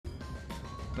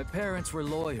My parents were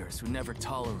lawyers who never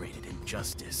tolerated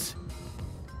injustice.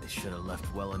 They should have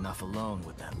left well enough alone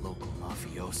with that local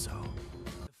mafioso.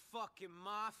 The fucking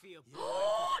mafia.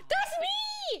 That's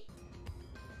me!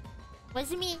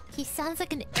 Rosemi, he sounds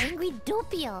like an angry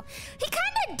Doppio. He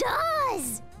kinda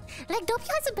does! Like, Doppio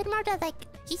has a bit more to, like...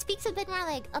 He speaks a bit more,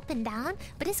 like, up and down.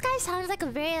 But this guy sounds like a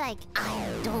very, like, I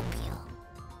am Doppio.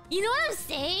 You know what I'm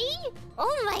saying?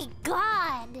 Oh my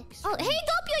god! Oh, hey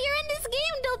Doppio, you're in this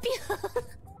game, Doppio!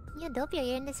 Yeah, Doppio,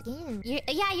 you're in this game. You're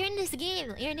in this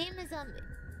game. Your name is,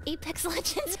 Apex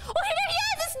Legends. Oh,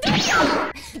 yeah, this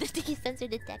Doppio! The sticky sensor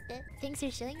detected. Thanks for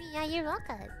showing me. Yeah, you're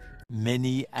welcome.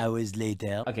 Many hours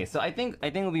later. Okay, so I think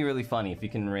it'll be really funny if you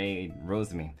can raid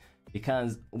Rosemi,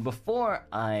 because before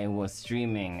I was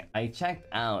streaming, I checked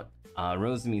out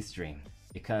Rosemi's stream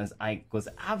because I was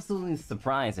absolutely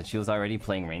surprised that she was already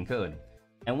playing Rain Code.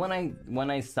 And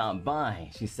when I stopped by,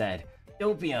 she said,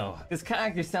 "Doppio, this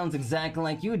character sounds exactly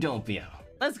like you, Doppio.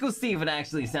 Let's go see if it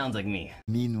actually sounds like me."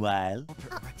 Meanwhile,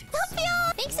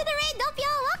 Doppio! Thanks for the raid,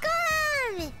 Doppio!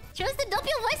 Welcome! Shows the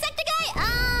Doppio voice actor guy?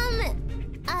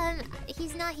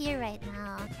 He's not here right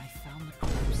now. When I found the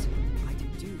corpse, I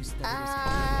deduced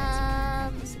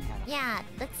that it was yeah,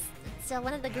 that's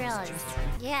one of the girls.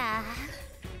 Yeah.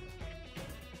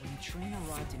 When the train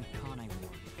arrived in Khan, I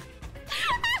warned.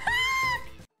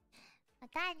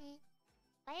 Matani.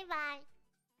 Bye bye.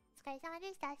 お疲れ様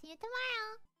でした. See you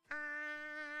tomorrow.